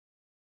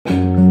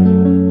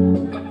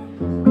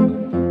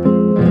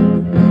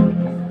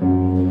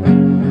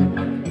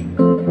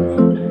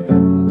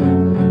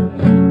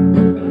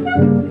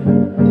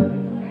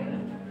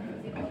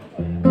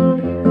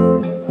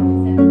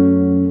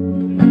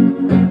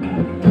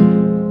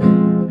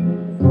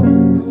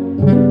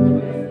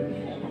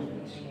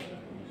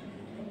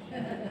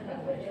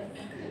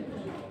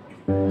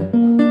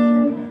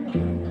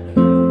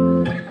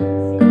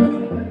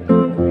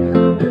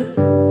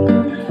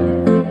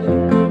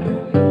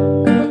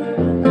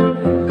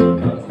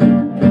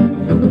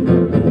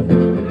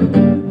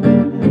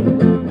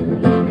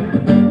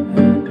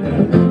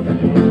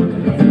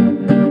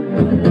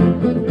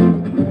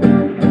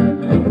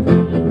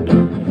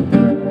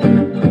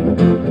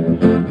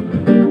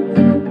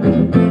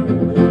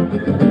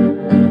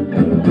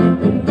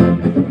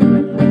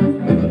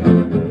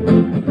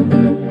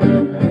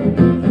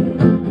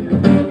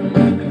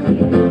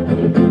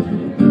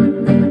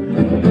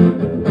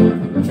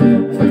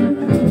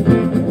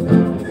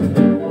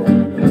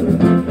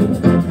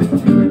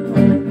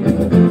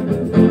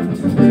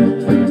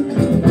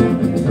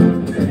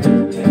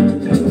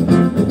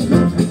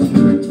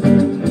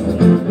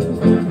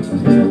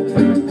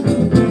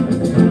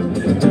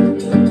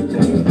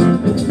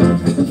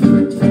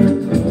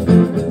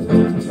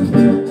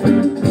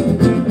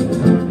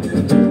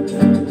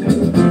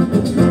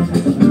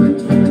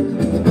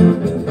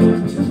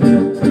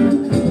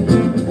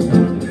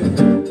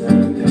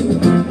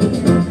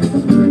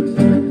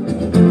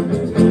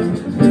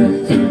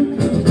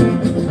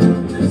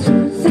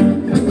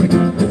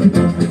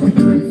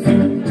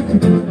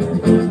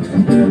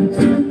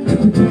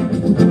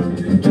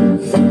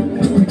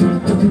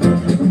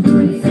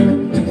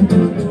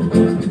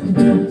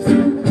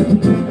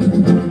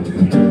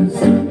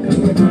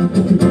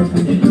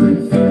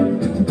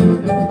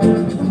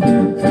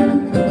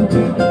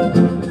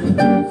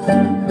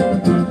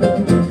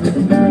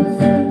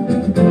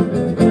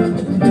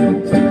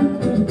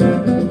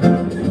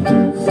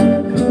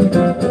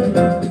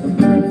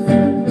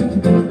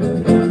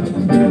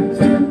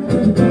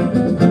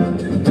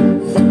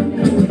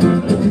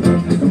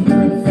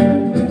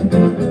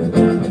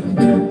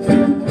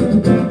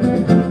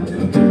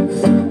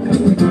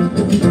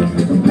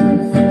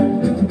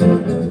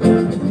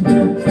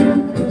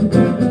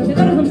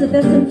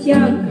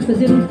Santiago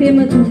fazer um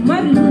tema do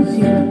Mar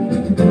Lúcio.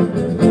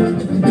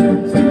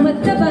 Uma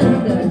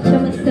tabanca,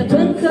 chama-se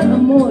Tabanca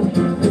Amor.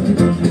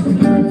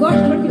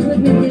 Gosto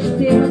particularmente deste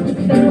tema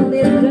porque tem uma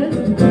letra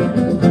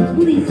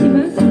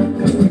belíssima.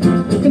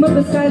 Tem uma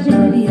passagem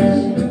que diz: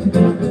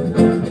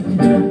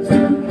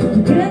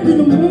 grande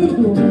no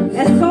mundo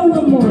é só o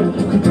amor,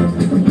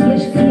 e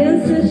as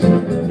crianças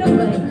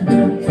também.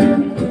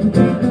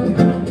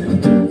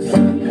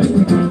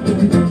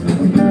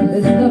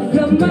 Esta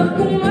flama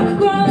com uma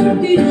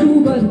conta e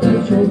chuva da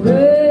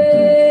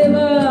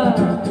choveva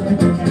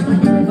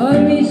a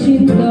me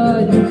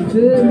sentar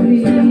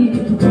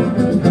feliz.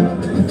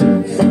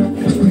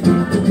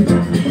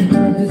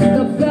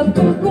 Esta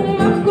flama com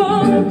uma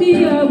conta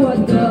e água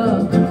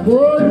da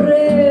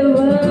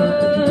correva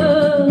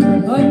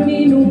a me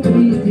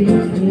nutrir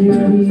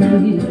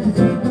feliz.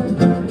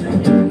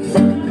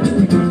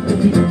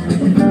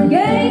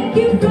 Quem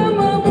que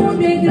flama o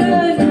mundo é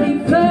grande,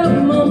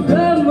 flama,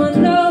 flama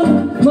não,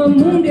 o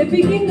mundo é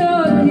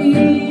pequenote.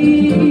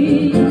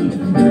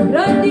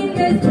 Grande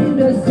nesse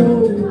mundo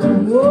sou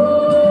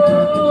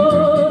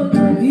amor,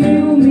 e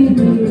o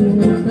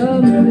menino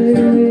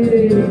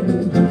também.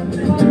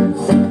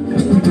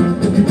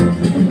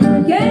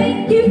 Quem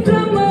que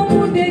flama o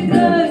mundo é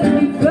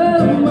grande,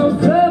 flama,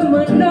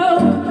 flama não,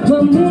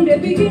 o mundo é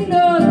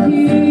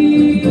pequenote.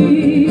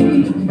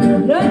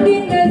 Grande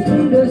nesse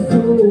mundo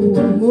sou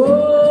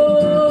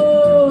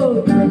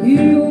amor, e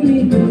o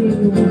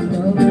menino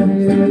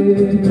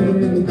também.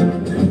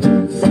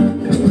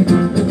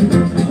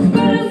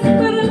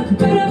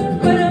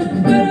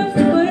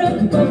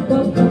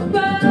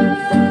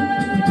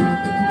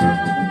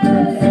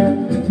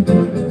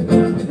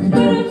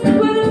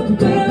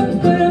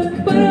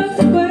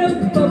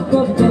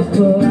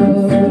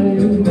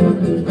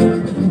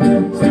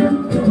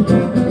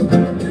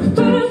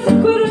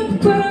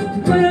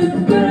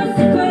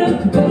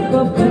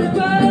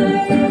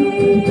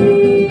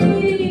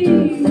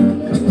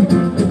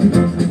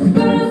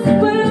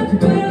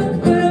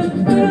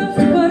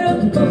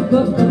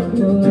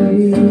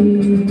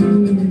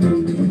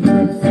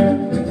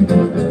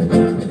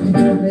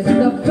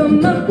 Esta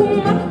flama com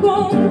uma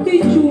conta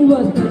e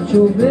chuva da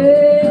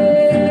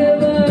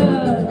choveva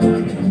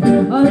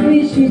a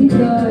me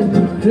sentar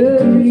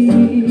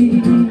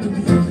feliz.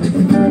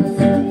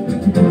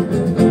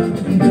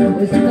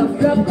 Esta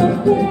flama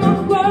com uma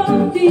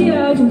conta e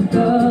água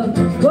da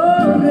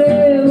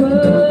correva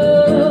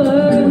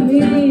a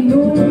me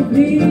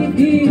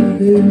nutrir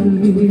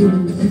feliz.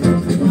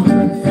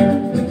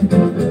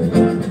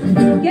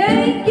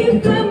 Quem que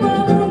flama o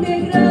mundo é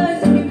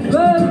grande,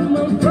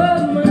 fama,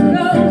 fama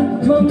não,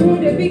 o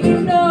mundo é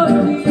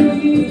pequenote.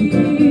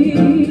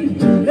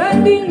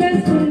 Grande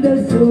nesse mundo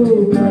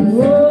sou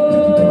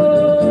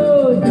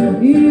amor,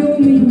 e o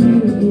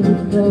menino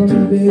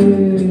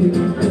também.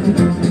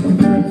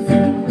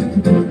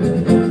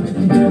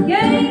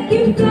 Quem que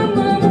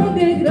flama o mundo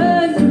é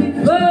grande,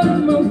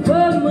 fama,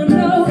 fama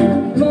não,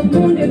 o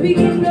mundo é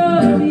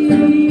pequenote.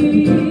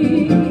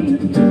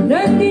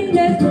 Grande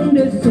nesse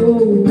mundo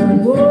sou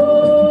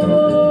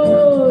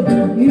amor,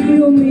 e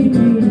o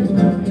menino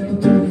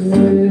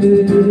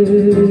também.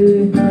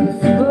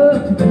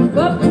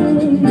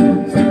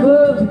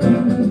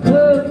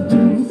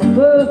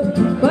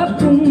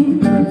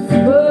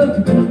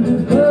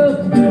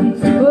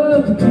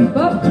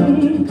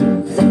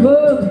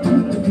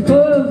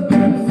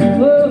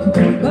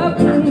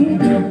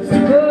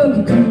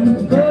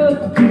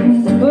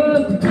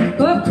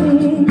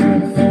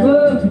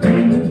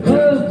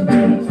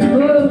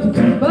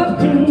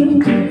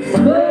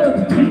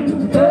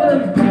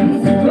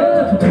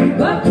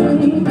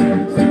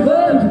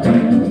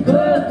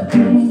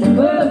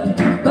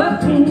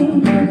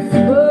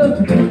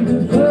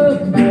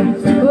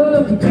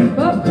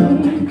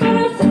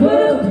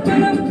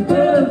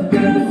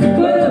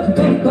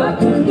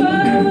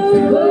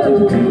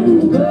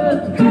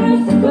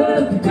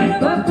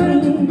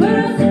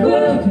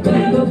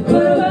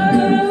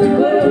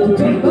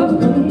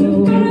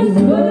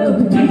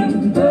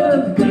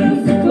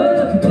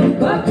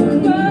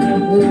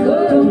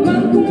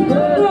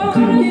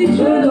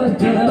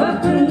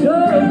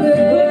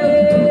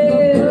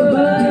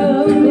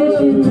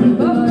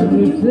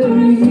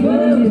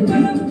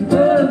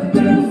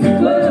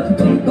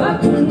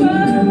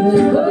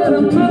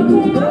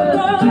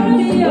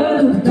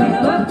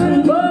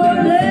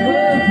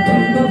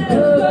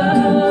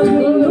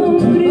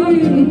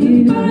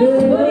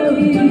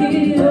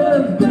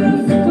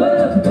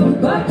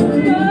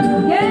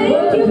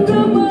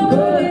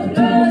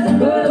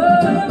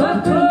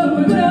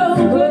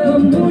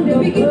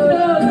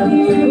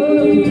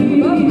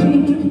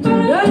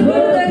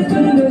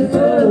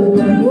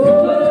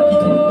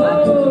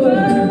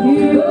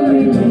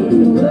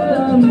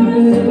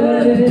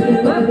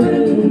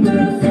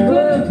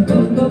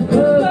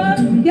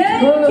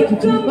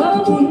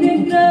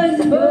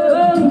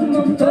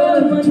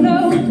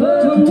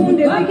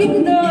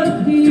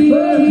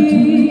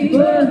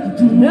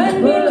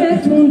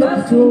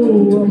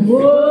 Sou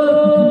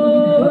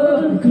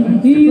amor,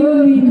 e o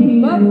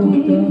menino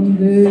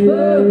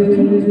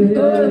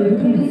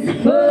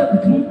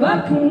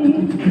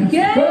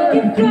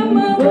Quem que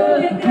ama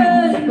mulher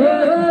grande,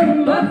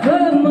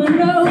 fama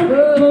não,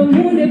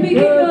 mundo é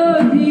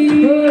pequeno,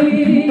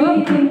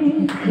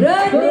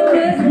 grande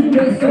mesmo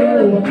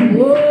pessoa,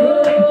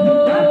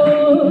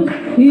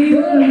 e o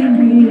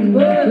menino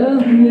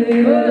também.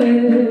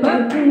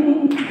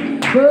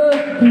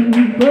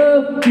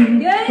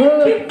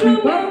 Quem que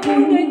ama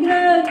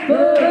mulher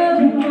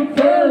grande,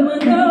 fama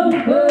não,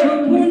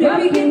 mundo é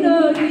pequeno,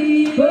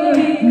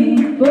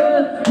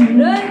 grande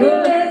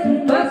mesmo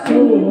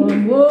passou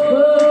amor,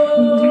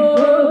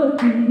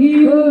 e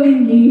o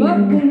menino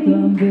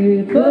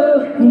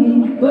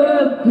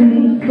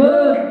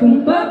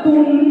também.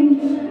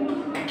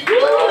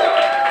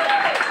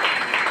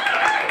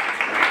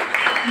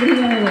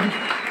 Obrigada.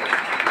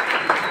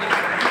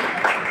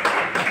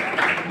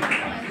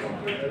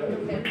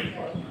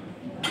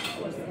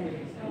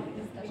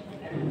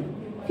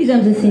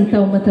 Fizemos assim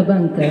então uma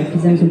tabanca,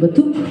 fizemos um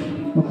batuque,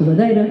 uma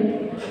coladeira,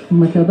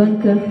 uma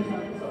tabanca,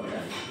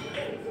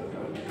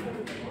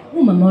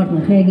 uma morna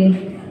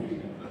reggae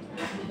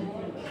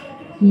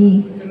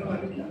e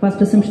quase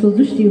passamos todos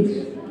os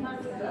estilos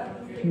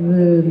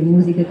de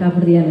música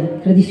cabo-verdiana,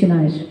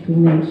 tradicionais, pelo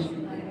menos.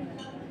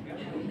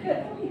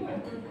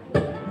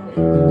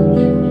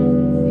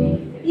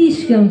 E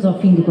chegamos ao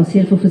fim do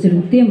concerto. Vou fazer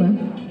um tema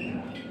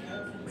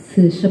que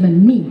se chama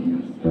Mi.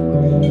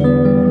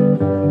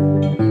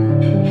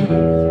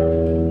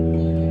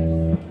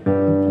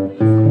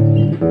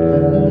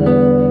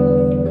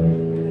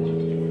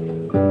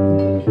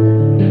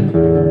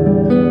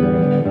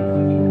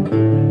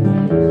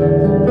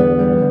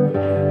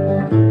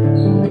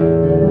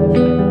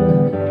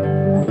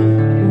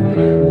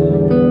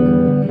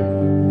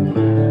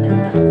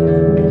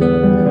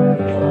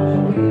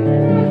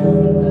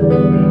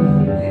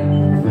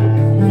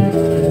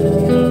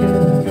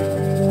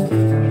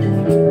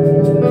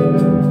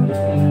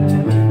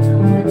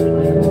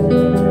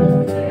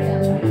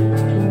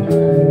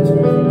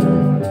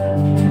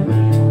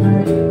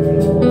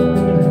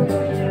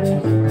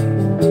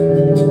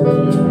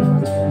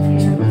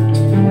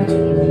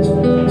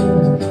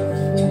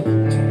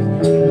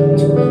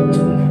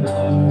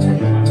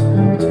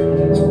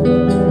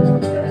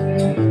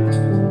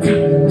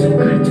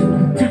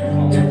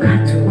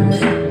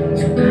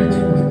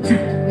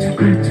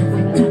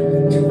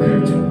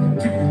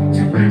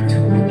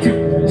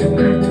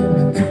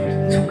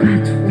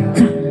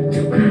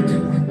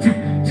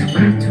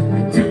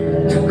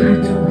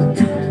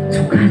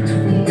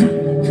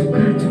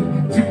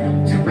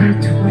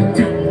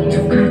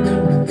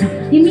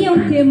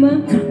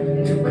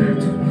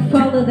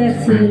 Fala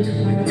dessas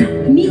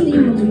mil e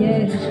uma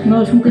mulheres que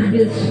nós muitas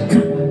vezes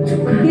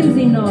temos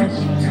em nós,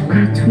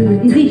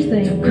 que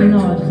existem em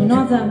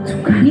nós há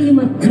mil e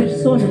uma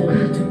personas,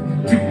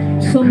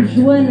 somos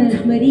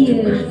Joanas,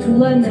 Marias,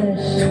 Fulanas,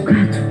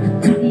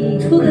 e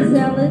todas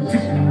elas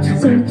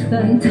são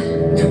importantes,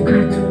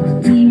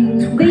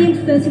 e daí a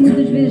importância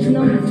muitas vezes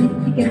não nos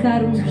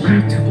etiquetarmos,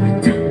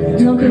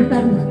 não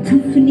tentarmos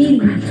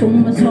definirmos como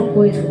uma só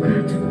coisa.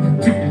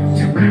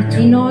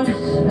 Em nós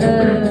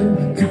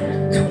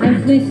há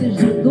influências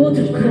de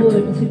outras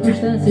pessoas, de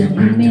circunstâncias, de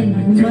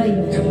momentos, de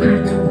meio,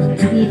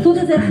 e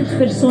todas essas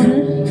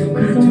personas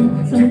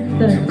são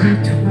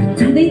importantes.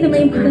 E daí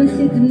também a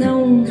importância de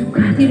não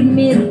ter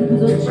medo do que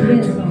os outros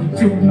pensam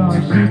sobre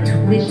nós,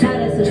 deixar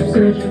essas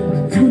pessoas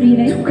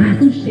florirem,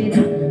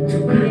 florescerem,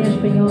 em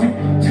espanhol,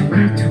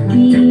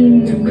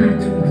 e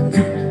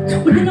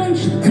de não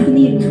nos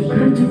definirmos,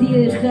 como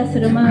dizia José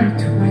Saramago,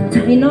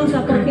 em nós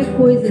há qualquer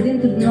coisa,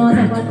 dentro de nós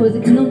há qualquer coisa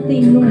que não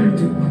tem nome.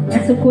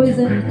 Essa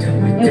coisa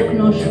é o que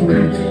nós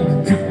somos.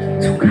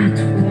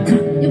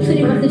 Eu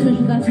gostaria que vocês me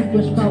ajudassem com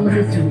as palmas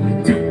assim.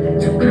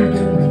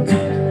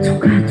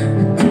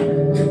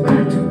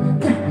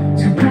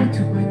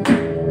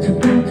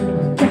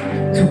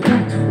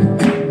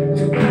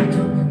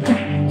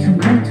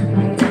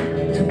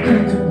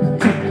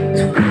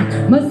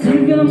 Uma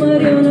Silvia,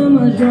 Mariana,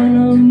 uma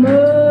Joana, uma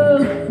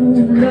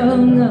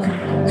Fulana.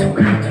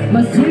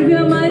 Uma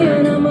Silvia,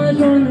 Mariana, uma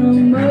Joana,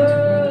 uma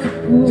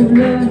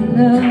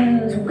Fulana.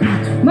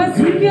 Uma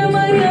Silvia,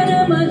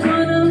 Mariana, uma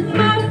Joana,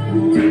 uma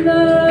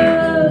Fulana.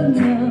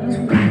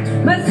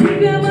 Uma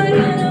Silvia,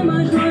 Mariana,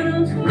 uma Joana,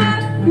 uma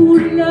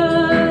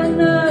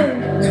Fulana.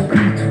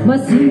 Uma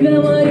Silvia,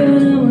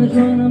 Mariana, uma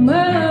Joana,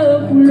 uma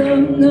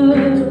Fulana.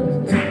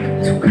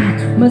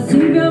 Uma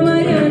Silvia,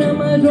 Mariana,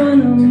 uma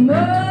Joana,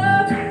 uma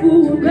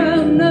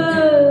Fulana.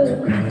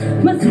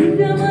 Uma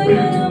Silvia,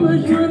 Mariana, uma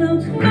Joana,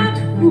 uma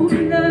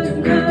Fulana.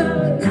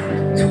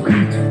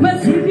 Uma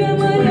Silvia,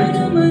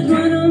 Mariana, uma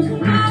Joana,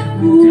 uma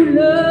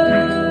Fulana.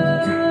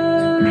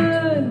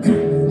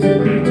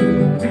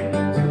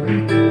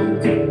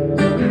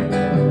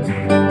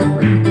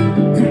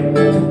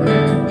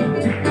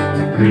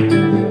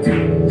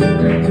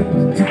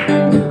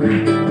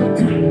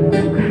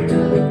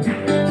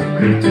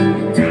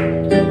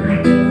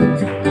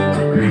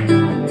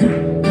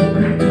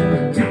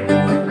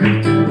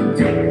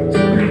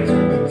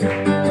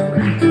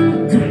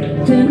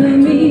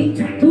 Enemy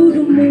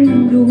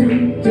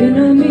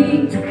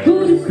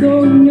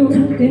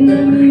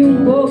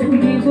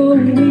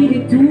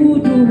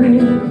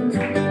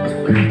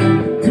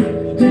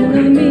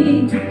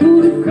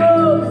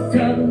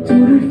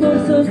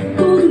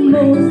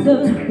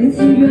Tem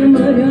Silvia,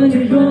 Mariana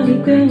e Joana e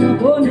tem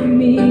amor em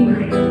mim.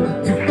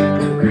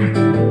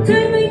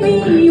 Tem em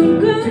mim um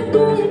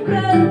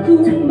canto,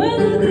 uma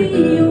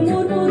alegria, um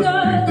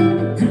murmurar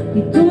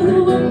e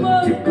todo o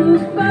amor que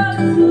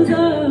posso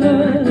dar.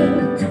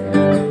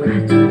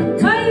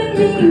 Ai, em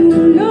mim um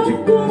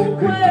louco, um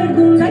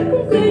cuerdo, um leque,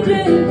 um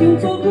creyente, um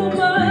pouco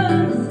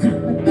mais.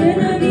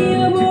 Até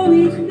minha boa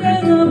e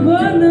tem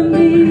amor em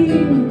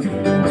mim.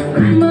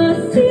 Mas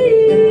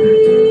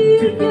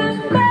Silvia,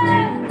 pé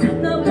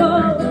na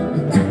boca,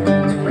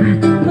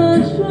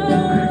 mas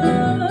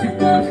Joana,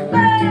 pé.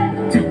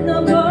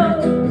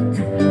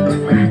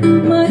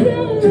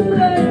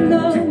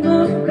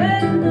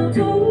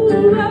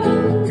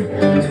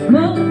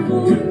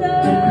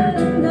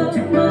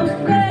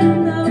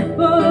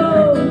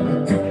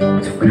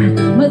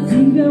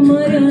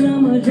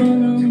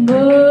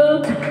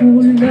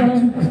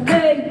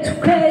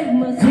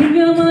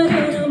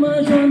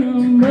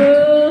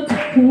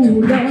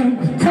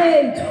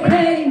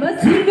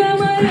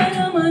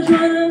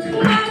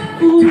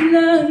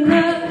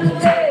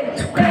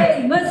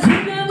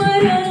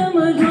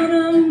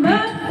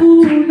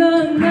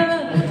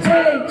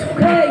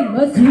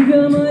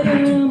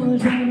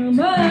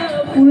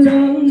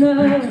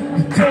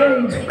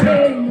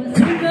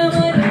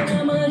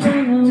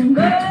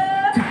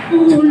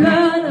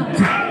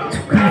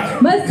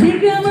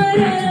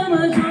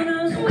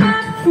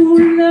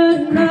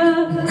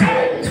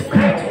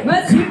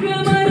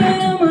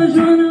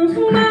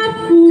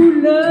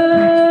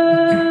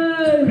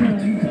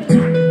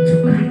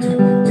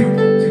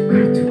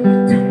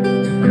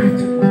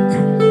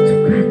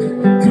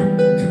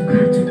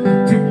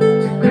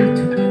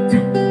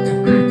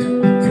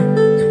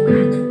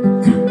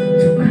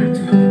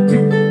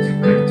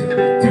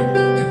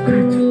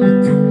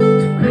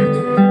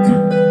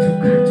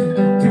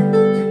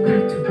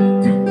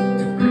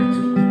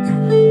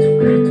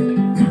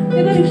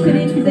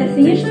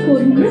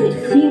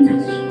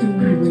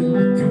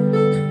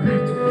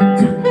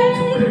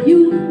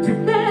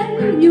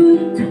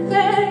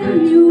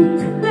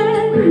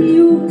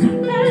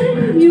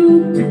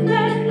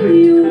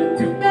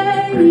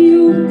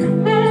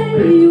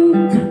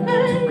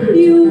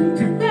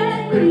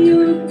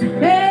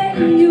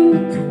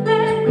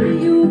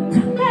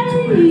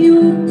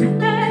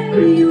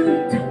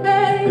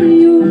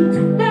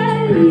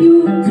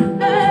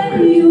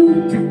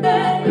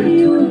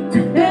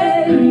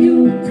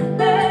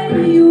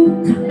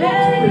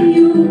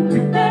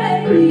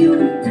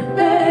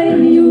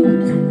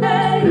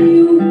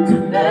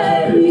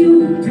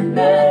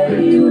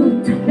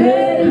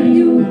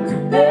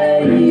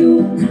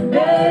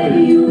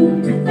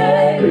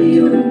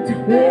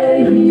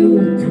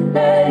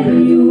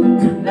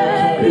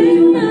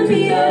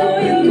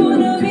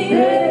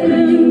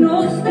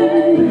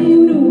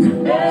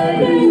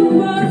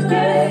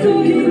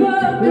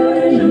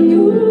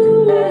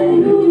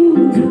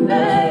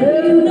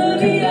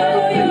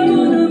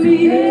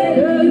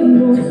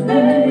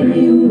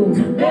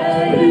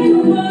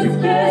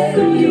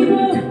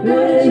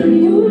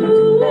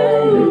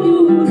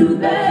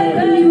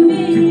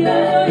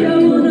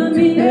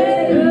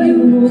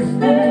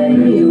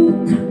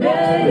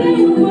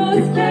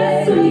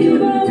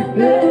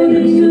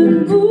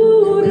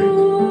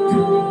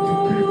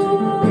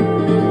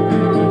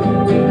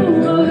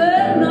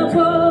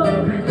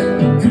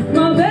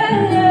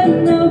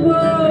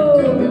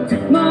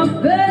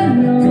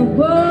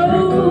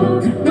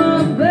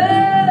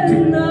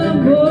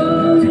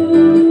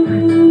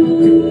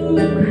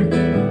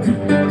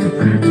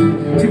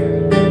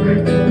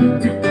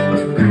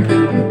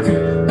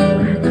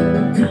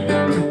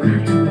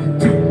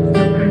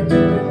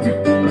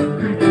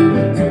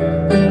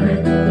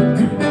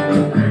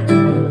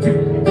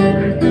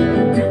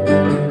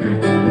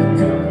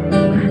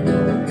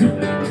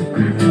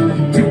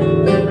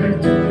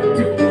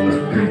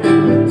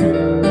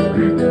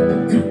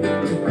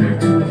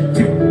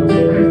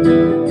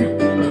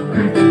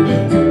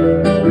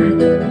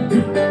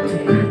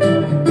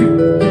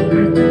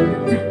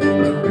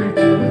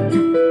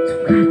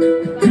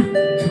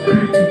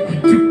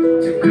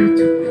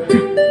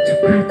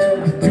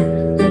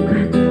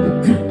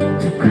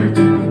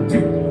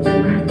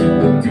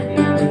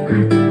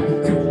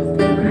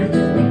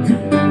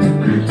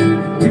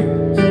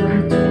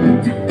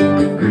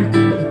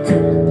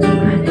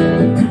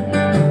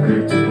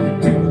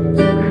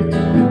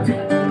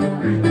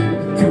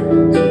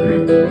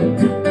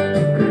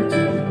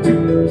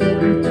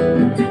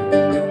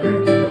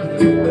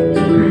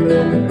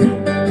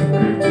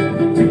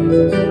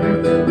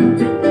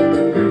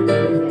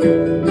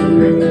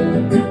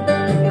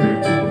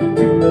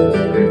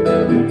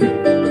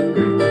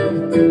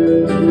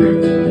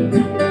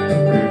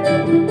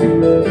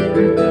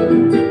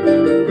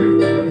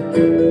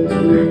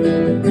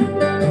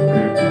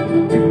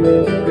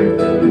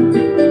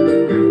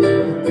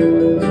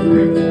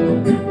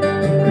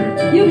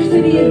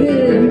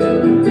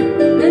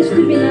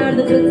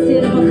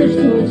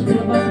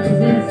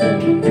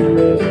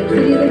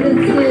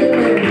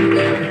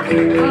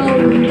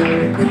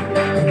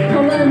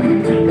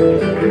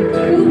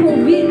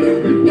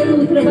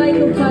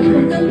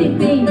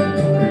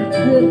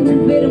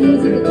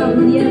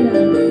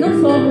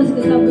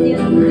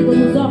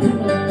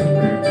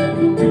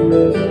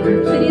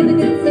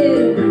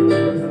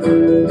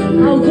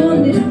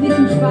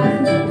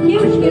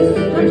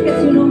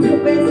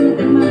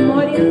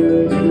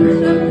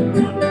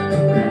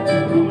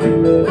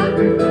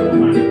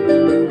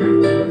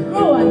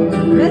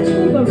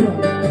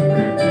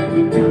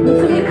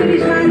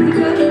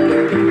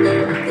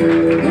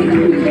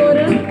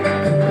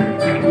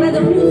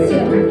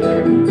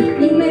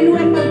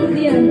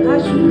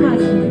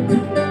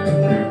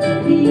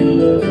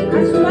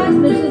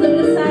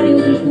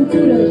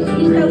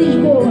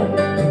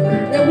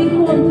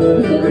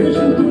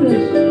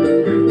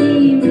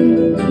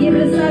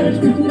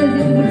 culturas e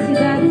a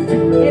diversidade.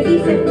 É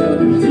disso é que o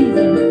mundo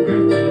precisa.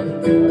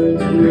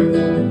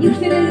 E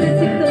gostaria de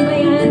agradecer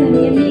também à Ana,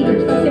 minha amiga,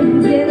 que está sempre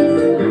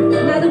presente.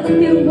 Nada como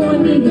ter um bom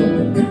amigo.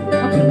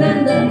 À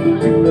Fernanda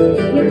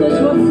e a todos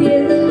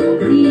vocês.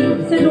 E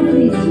sejam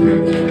felizes.